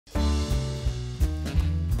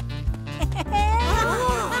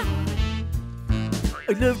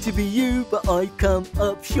I'd love to be you, but I come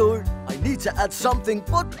up short. I need to add something,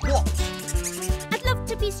 but what? I'd love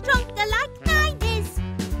to be stronger like 9 is.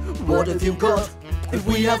 What have you got if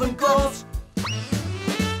we haven't got?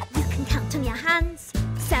 You can count on your hands.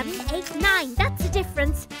 7, 8, 9, that's the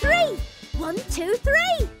difference. 3. 1, 2,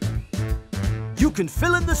 3. You can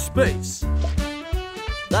fill in the space.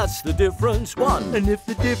 That's the difference. 1. And if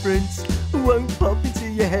the difference won't pop into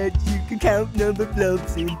your head, you can count number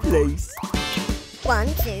blobs in place. 1,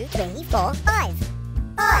 2, 3, 4, 5.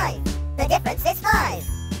 5. The difference is 5.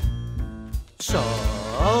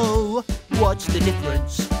 So, what's the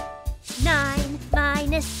difference? 9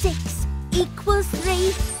 minus 6 equals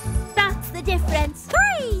 3. That's the difference.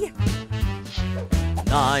 3.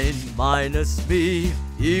 9 minus me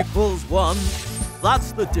equals 1.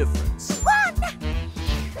 That's the difference. 1.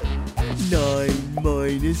 9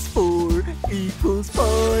 minus 4 equals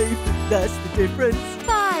 5. That's the difference.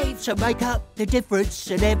 5. So make up the difference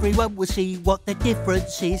and everyone will see what the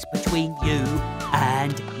difference is between you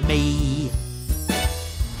and me.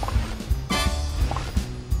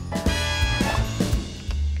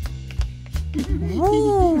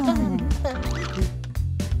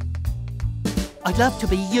 I'd love to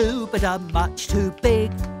be you, but I'm much too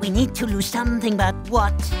big. We need to lose something, but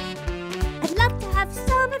what? I'd love to have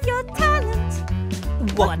some of your talent.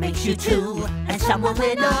 What makes you 2 and someone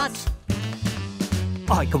we're not?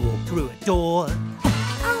 I can walk through a door.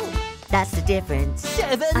 Oh, that's the difference.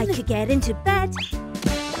 7. I could get into bed.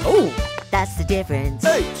 Oh, That's the difference.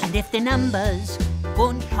 8. And if the numbers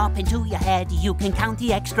won't pop into your head, you can count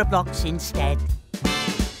the extra blocks instead.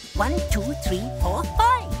 1, 2, 3, 4,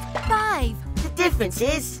 5. 5. The difference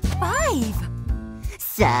is 5.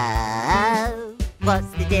 so.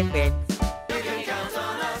 What's the difference? You can count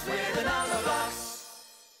on us with the Numberblocks.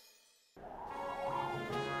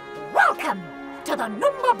 Welcome to the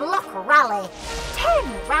Numberblock Rally.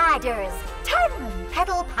 10 riders, 10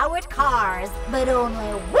 pedal-powered cars, but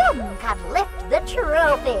only one can lift the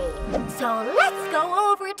trophy. So let's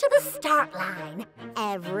go over to the start line.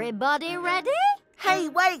 Everybody ready? Hey,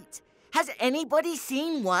 wait! Has anybody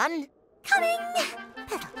seen one? Coming!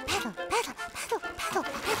 Pedal, pedal, pedal, pedal, pedal,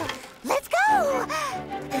 pedal. Let's go!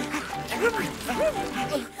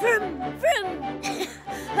 Vroom, vroom.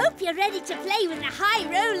 Hope you're ready to play with the high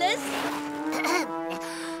rollers.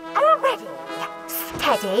 Ready,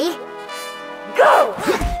 steady, go!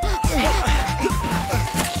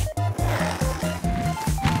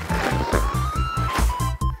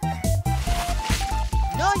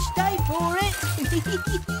 Nice day for it.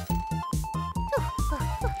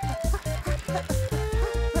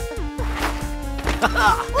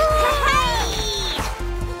 Hey!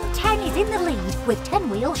 10 is in the lead. With 10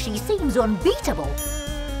 wheels, she seems unbeatable.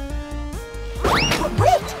 But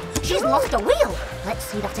wait! She's lost a wheel. Let's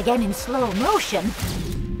see that again in slow motion.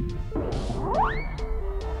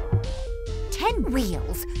 10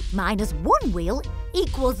 wheels minus 1 wheel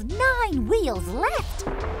equals 9 wheels left.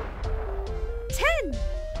 10.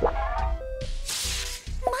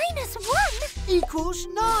 Minus 1 Equals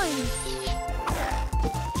 9.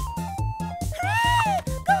 Hooray!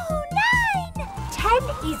 Go 9! 10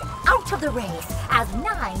 is out of the race as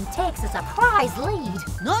 9 takes a surprise lead.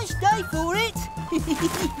 Nice day for it.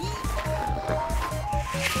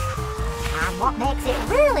 And what makes it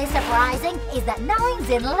really surprising is that 9's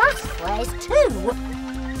in last place too.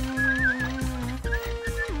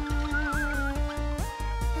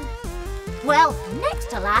 Well, next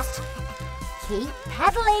to last, keep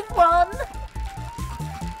pedaling, 1.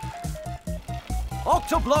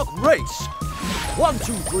 Octoblock race. 1,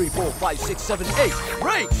 2, 3, 4, 5, 6, 7, 8.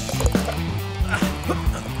 Race!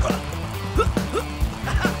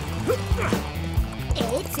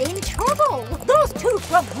 It's in trouble. Those 2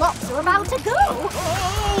 front blocks are about to go.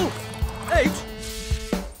 Oh! 8.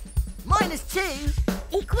 Minus 2